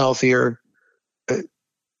 Boston was healthier.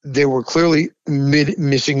 They were clearly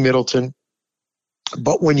missing Middleton.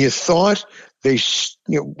 But when you thought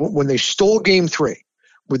when they stole Game 3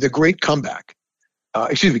 with a great comeback,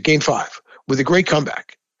 Game 5 with a great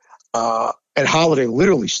comeback, and Holiday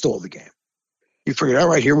literally stole the game. You figured, all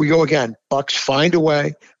right, here we go again. Bucks find a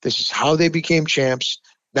way. This is how they became champs.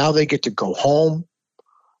 Now they get to go home.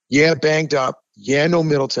 Yeah, banged up. Yeah, no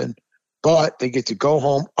Middleton. But they get to go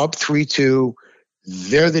home up 3-2.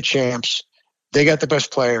 They're the champs. They got the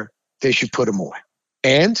best player. They should put him away.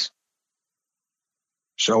 And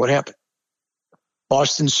so what happened?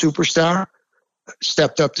 Boston's superstar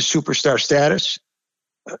stepped up to superstar status.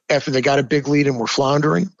 After they got a big lead and were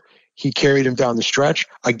floundering, he carried him down the stretch.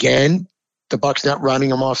 Again, the Bucks not running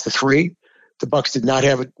him off the 3. The Bucks did not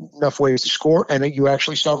have enough ways to score, and you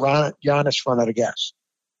actually saw Giannis run out of gas.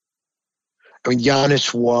 I mean,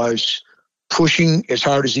 Giannis was pushing as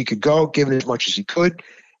hard as he could go, giving as much as he could.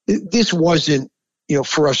 This wasn't,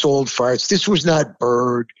 for us old farts, this was not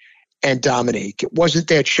Bird and Dominique. It wasn't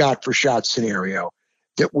that shot-for-shot scenario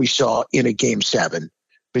that we saw in a Game 7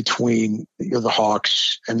 between the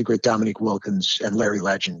Hawks and the great Dominique Wilkins and Larry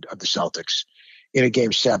Legend of the Celtics in a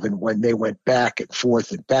Game 7 when they went back and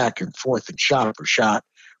forth and shot for shot.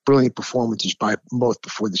 Brilliant performances by both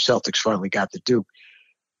before the Celtics finally got the Duke.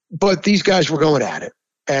 But these guys were going at it.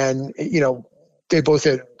 And, they both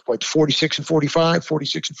had, 46 and 45,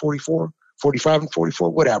 46 and 44, 45 and 44,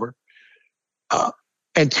 whatever.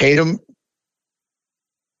 And Tatum,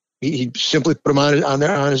 he simply put him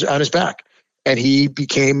on his back. And he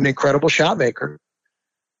became an incredible shot maker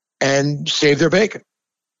and saved their bacon.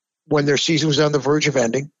 When their season was on the verge of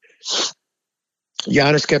ending,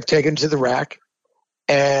 Giannis kept taking it to the rack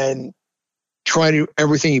and trying to do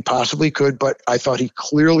everything he possibly could, but I thought he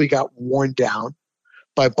clearly got worn down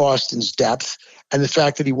by Boston's depth and the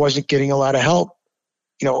fact that he wasn't getting a lot of help.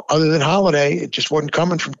 Other than Holiday, it just wasn't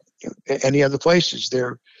coming from any other places.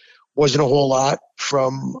 There wasn't a whole lot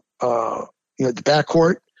from, the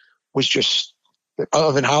backcourt was just,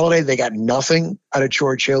 other than Holiday, they got nothing out of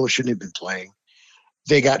George Hill, who shouldn't have been playing.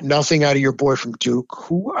 They got nothing out of your boy from Duke,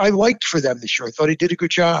 who I liked for them this year. I thought he did a good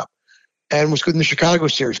job and was good in the Chicago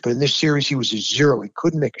series. But in this series, he was a 0. He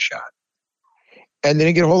couldn't make a shot. And they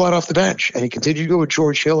didn't get a whole lot off the bench. And he continued to go with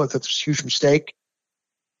George Hill. I thought it was a huge mistake.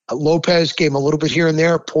 Lopez gave him a little bit here and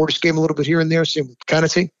there. Portis gave him a little bit here and there. Same with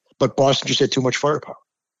Connaughton. But Boston just had too much firepower.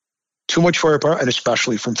 Too much firepower, and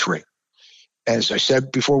especially from 3. As I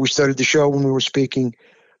said before we started the show when we were speaking,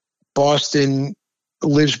 Boston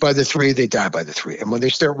lives by the 3, they die by the 3. And when they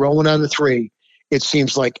start rolling on the 3, it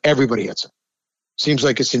seems like everybody hits them. Seems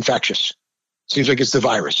like it's infectious. Seems like it's the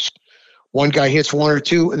virus. One guy hits 1 or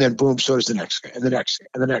 2, and then boom, so does the next guy, and the next guy,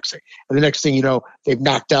 and the next thing. And the next thing you know, they've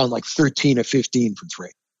knocked down like 13 or 15 from 3.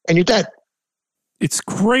 And you're dead. It's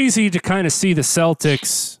crazy to kind of see the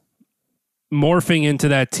Celtics morphing into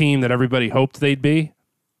that team that everybody hoped they'd be.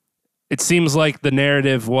 It seems like the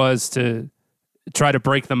narrative was to try to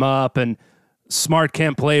break them up, and Smart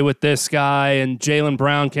can't play with this guy, and Jaylen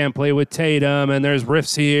Brown can't play with Tatum, and there's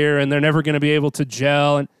rifts here, and they're never going to be able to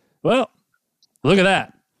gel. And, well, look at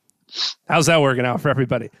that. How's that working out for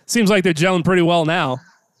everybody? Seems like they're gelling pretty well now.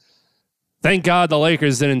 Thank God the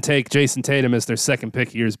Lakers didn't take Jason Tatum as their second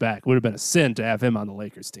pick years back. Would have been a sin to have him on the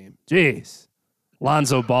Lakers team. Jeez.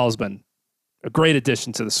 Lonzo Ball's been a great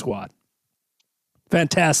addition to the squad.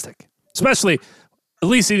 Fantastic. Especially, at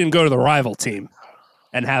least he didn't go to the rival team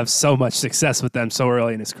and have so much success with them so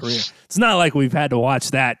early in his career. It's not like we've had to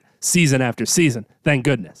watch that season after season. Thank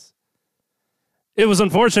goodness. It was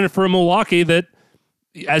unfortunate for Milwaukee that,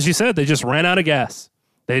 as you said, they just ran out of gas.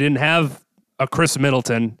 They didn't have a Chris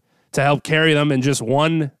Middleton to help carry them in just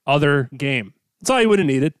one other game. That's all you would have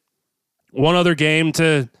needed. One other game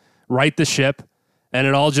to right the ship, and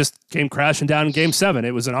it all just came crashing down in Game 7.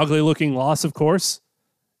 It was an ugly-looking loss, of course.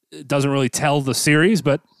 It doesn't really tell the series,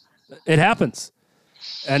 but it happens.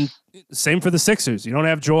 And same for the Sixers. You don't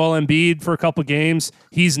have Joel Embiid for a couple games.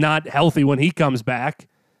 He's not healthy when he comes back.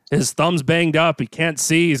 His thumb's banged up. He can't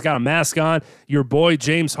see. He's got a mask on. Your boy,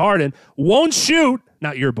 James Harden, won't shoot.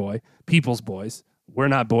 not your boy, people's boys. We're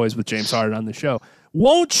not boys with James Harden on the show.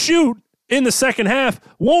 Won't shoot in the second half,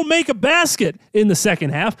 won't make a basket in the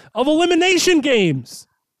second half of elimination games.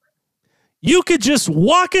 You could just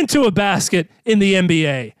walk into a basket in the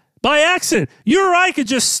NBA by accident. You or I could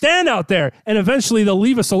just stand out there, and eventually they'll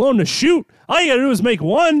leave us alone to shoot. All you got to do is make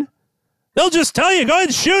one. They'll just tell you, go ahead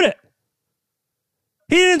and shoot it.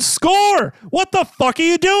 He didn't score. What the fuck are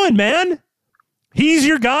you doing, man? He's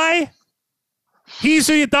your guy. He's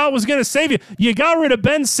who you thought was going to save you. You got rid of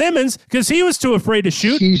Ben Simmons because he was too afraid to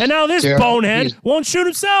shoot, and now this bonehead won't shoot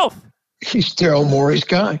himself. He's Daryl Morey's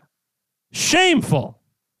guy. Shameful.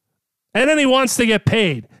 And then he wants to get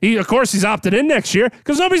paid. Of course, he's opted in next year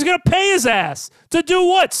because nobody's going to pay his ass. To do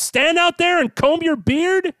what? Stand out there and comb your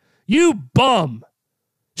beard? You bum.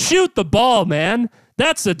 Shoot the ball, man.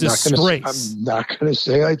 That's a disgrace. I'm not going to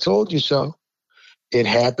say I told you so. It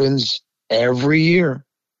happens every year.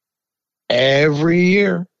 Every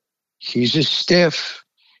year. He's a stiff.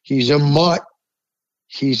 He's a mutt.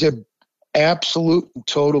 He's an absolute and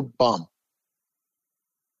total bum.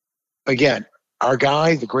 Again, our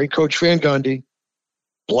guy, the great Coach Van Gundy,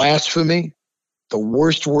 blasphemy, the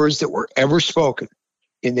worst words that were ever spoken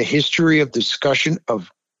in the history of discussion of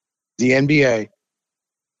the NBA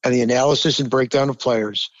and the analysis and breakdown of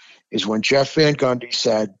players is when Jeff Van Gundy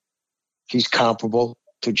said he's comparable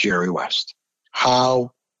to Jerry West.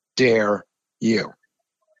 How dare you?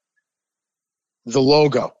 The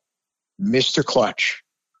logo, Mr. Clutch,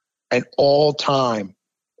 an all-time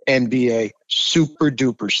NBA super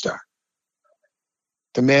duper star.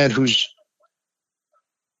 The man whose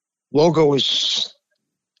logo is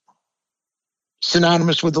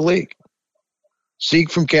synonymous with the league.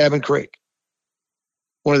 Zeke from Cabin Creek.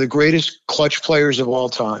 One of the greatest clutch players of all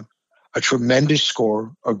time. A tremendous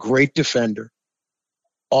scorer, a great defender,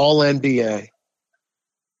 all NBA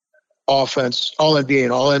offense, all NBA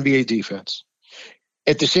and all NBA defense.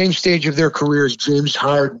 At the same stage of their careers, James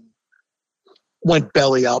Harden went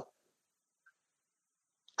belly up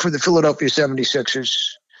for the Philadelphia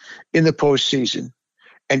 76ers in the postseason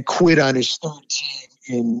and quit on his third team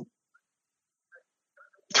in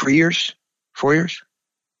 3 years, 4 years,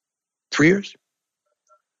 3 years.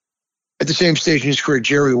 At the same stage in his career,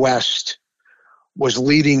 Jerry West was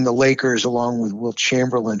leading the Lakers along with Wilt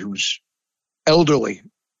Chamberlain, who's elderly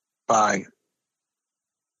by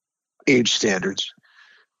age standards,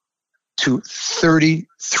 to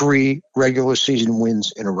 33 regular season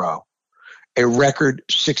wins in a row, a record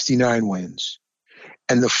 69 wins,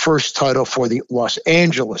 and the first title for the Los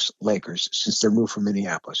Angeles Lakers since their move from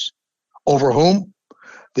Minneapolis. Over whom?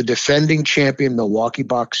 The defending champion Milwaukee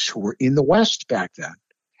Bucks, who were in the West back then.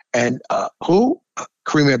 And who?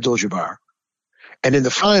 Kareem Abdul-Jabbar. And in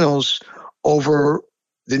the finals, over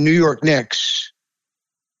the New York Knicks,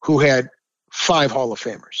 who had 5 Hall of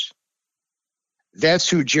Famers. That's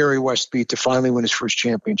who Jerry West beat to finally win his first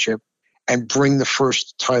championship and bring the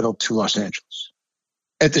first title to Los Angeles.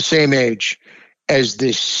 At the same age as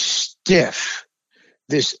this stiff,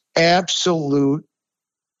 this absolute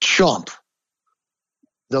chump,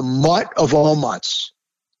 the mutt of all mutts,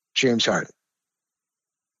 James Harden.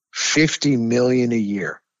 $50 million a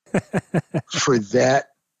year for that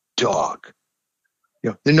dog. You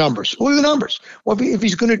know, the numbers. Look at the numbers. Well, if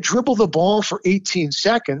he's going to dribble the ball for 18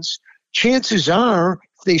 seconds, chances are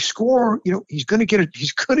if they score, you know, he's going to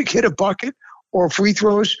get a bucket or free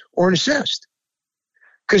throws or an assist.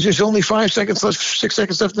 Because there's only 5 seconds left, 6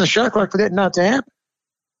 seconds left in the shot clock for that not to happen.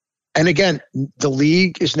 And again, the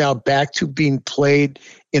league is now back to being played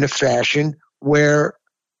in a fashion where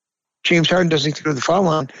James Harden doesn't need to go to the foul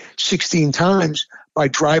line 16 times by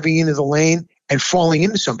driving into the lane and falling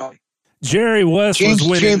into somebody. Jerry West was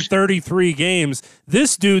winning 33 games.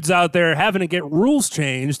 This dude's out there having to get rules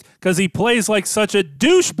changed because he plays like such a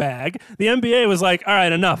douchebag. The NBA was like, all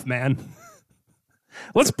right, enough, man.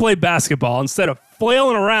 Let's play basketball instead of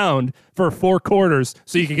flailing around for 4 quarters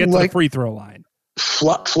so you can get to the free throw line.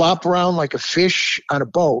 Flop around like a fish on a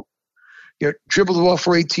boat. You know, dribble the ball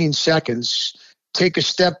for 18 seconds, take a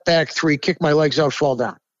step back 3, kick my legs out, fall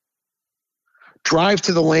down. Drive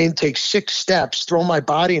to the lane, take 6 steps, throw my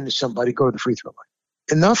body into somebody, go to the free throw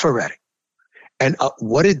line. Enough already. And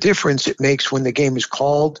what a difference it makes when the game is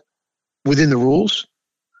called within the rules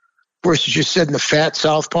versus just setting the fat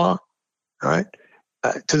southpaw, all right,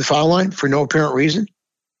 to the foul line for no apparent reason.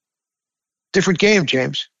 Different game,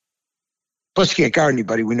 James. Plus, you can't guard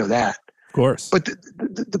anybody. We know that. Of course. But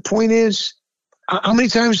the point is, how many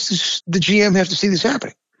times does the GM have to see this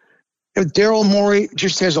happening? You know, Daryl Morey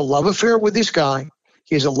just has a love affair with this guy.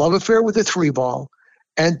 He has a love affair with the 3-ball,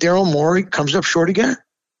 and Daryl Morey comes up short again.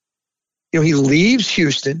 You know, he leaves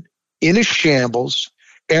Houston in a shambles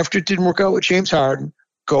after it didn't work out with James Harden,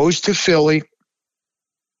 goes to Philly,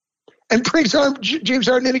 and brings on James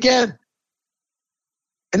Harden in again.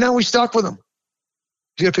 And now we're stuck with him.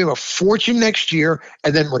 He's going to pay him a fortune next year,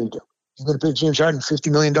 and then what do you do? He's going to pay James Harden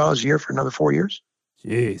 $50 million a year for another 4 years?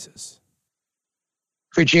 Jesus.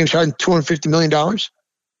 Pay James Harden $250 million?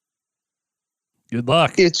 Good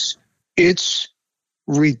luck. It's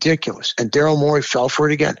ridiculous. And Daryl Morey fell for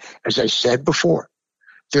it again. As I said before,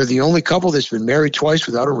 they're the only couple that's been married twice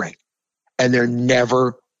without a ring, and they're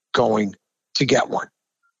never going to get one.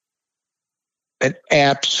 An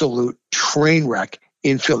absolute train wreck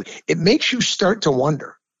in Philly. It makes you start to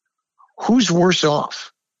wonder, who's worse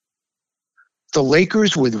off? The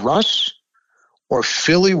Lakers with Russ or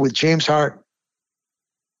Philly with James Harden?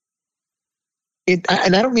 And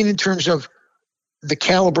I don't mean in terms of the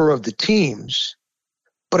caliber of the teams,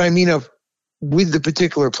 but I mean of with the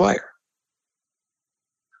particular player.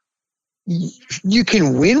 You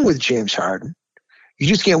can win with James Harden. You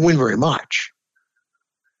just can't win very much.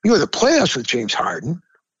 You go to the playoffs with James Harden,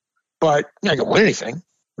 but you're not going to win anything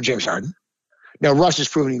with James Harden. Now, Russ has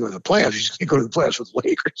proven he can go to the playoffs. You just can't go to the playoffs with the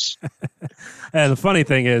Lakers. And the funny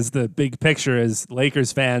thing is, the big picture is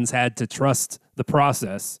Lakers fans had to trust the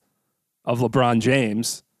process of LeBron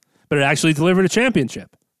James, but it actually delivered a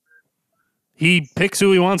championship. He picks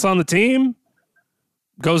who he wants on the team,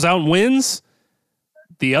 goes out and wins.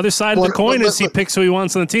 The other side of the coin is he picks who he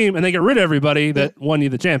wants on the team, and they get rid of everybody that won you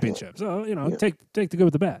the championship. So, take the good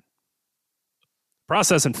with the bad.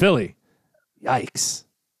 Process in Philly. Yikes.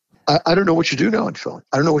 I don't know what you do now in Philly.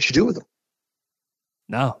 I don't know what you do with them.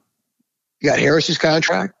 No. You got Harris's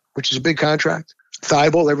contract, which is a big contract.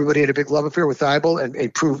 Thibault, everybody had a big love affair with Thibault,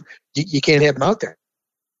 and proved you can't have him out there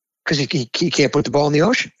because he can't put the ball in the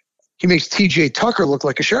ocean. He makes T.J. Tucker look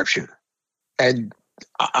like a sharpshooter. And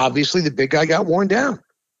obviously the big guy got worn down.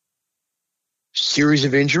 Series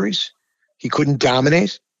of injuries. He couldn't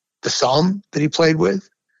dominate the thumb that he played with.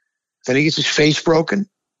 Then he gets his face broken.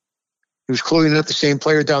 He was clearly not the same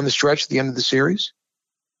player down the stretch at the end of the series,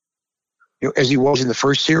 as he was in the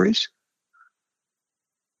first series.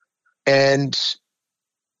 And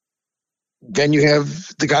then you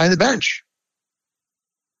have the guy on the bench.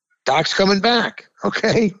 Doc's coming back.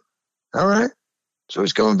 Okay. All right. So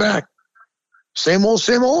he's coming back. Same old,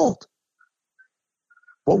 same old.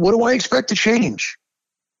 Well, what do I expect to change?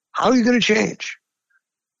 How are you going to change?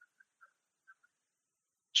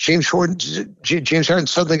 James Harden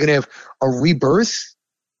suddenly going to have a rebirth?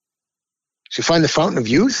 Does he find the fountain of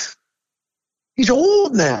youth? He's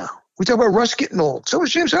old now. We talk about Russ getting old. So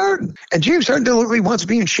is James Harden. And James Harden doesn't look like he wants to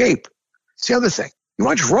be in shape. It's the other thing. You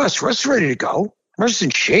watch Russ. Russ is ready to go. Russ is in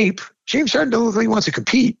shape. James Harden doesn't look like he wants to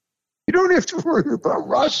compete. You don't have to worry about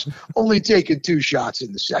Russ only taking 2 shots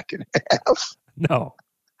in the second half. No.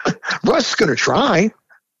 Russ is going to try.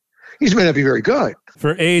 He's may not be very good.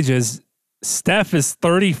 For ages, Steph is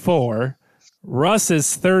 34. Russ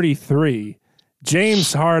is 33.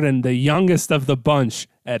 James Harden, the youngest of the bunch,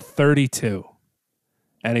 at 32.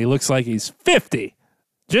 And he looks like he's 50.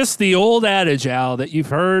 Just the old adage, Al, that you've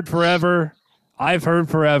heard forever. I've heard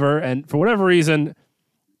forever. And for whatever reason,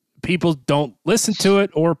 people don't listen to it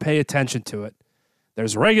or pay attention to it.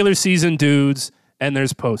 There's regular season dudes and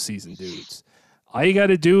there's postseason dudes. All you got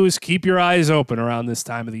to do is keep your eyes open around this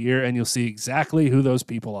time of the year and you'll see exactly who those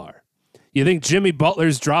people are. You think Jimmy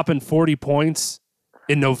Butler's dropping 40 points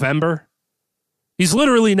in November? He's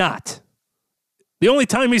literally not. The only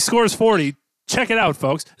time he scores 40, check it out,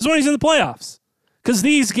 folks, is when he's in the playoffs. Because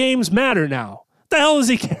these games matter now. The hell does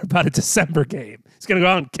he care about a December game? He's going to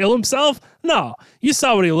go out and kill himself? No. You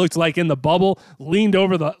saw what he looked like in the bubble, leaned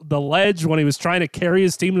over the ledge when he was trying to carry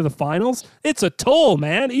his team to the finals. It's a toll,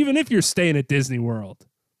 man, even if you're staying at Disney World.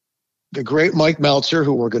 The great Mike Meltzer,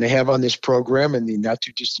 who we're going to have on this program in the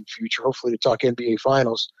not-too-distant future, hopefully to talk NBA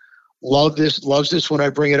Finals, loves this when I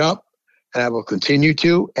bring it up, and I will continue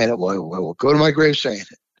to, and I will go to my grave saying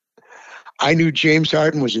it. I knew James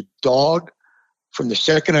Harden was a dog from the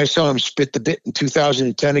second I saw him spit the bit in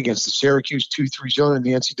 2010 against the Syracuse 2-3 zone in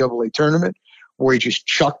the NCAA tournament, where he just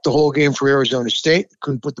chucked the whole game for Arizona State,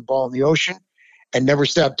 couldn't put the ball in the ocean, and never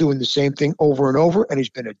stopped doing the same thing over and over, and he's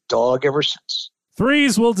been a dog ever since.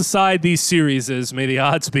 Threes will decide these series. May the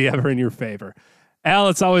odds be ever in your favor. Al,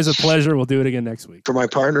 it's always a pleasure. We'll do it again next week. For my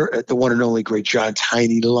partner, the one and only great John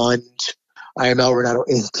Tiny Lund, I am Al Renato,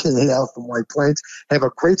 Al from White Plains. Have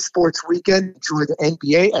a great sports weekend. Enjoy the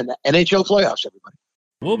NBA and the NHL playoffs, everybody.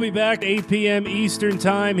 We'll be back 8 p.m. Eastern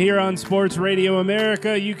Time here on Sports Radio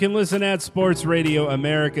America. You can listen at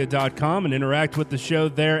sportsradioamerica.com and interact with the show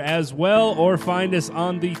there as well, or find us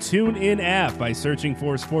on the TuneIn app by searching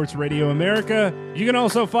for Sports Radio America. You can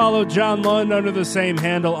also follow John Lund under the same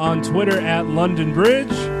handle on Twitter at London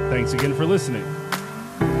Bridge. Thanks again for listening.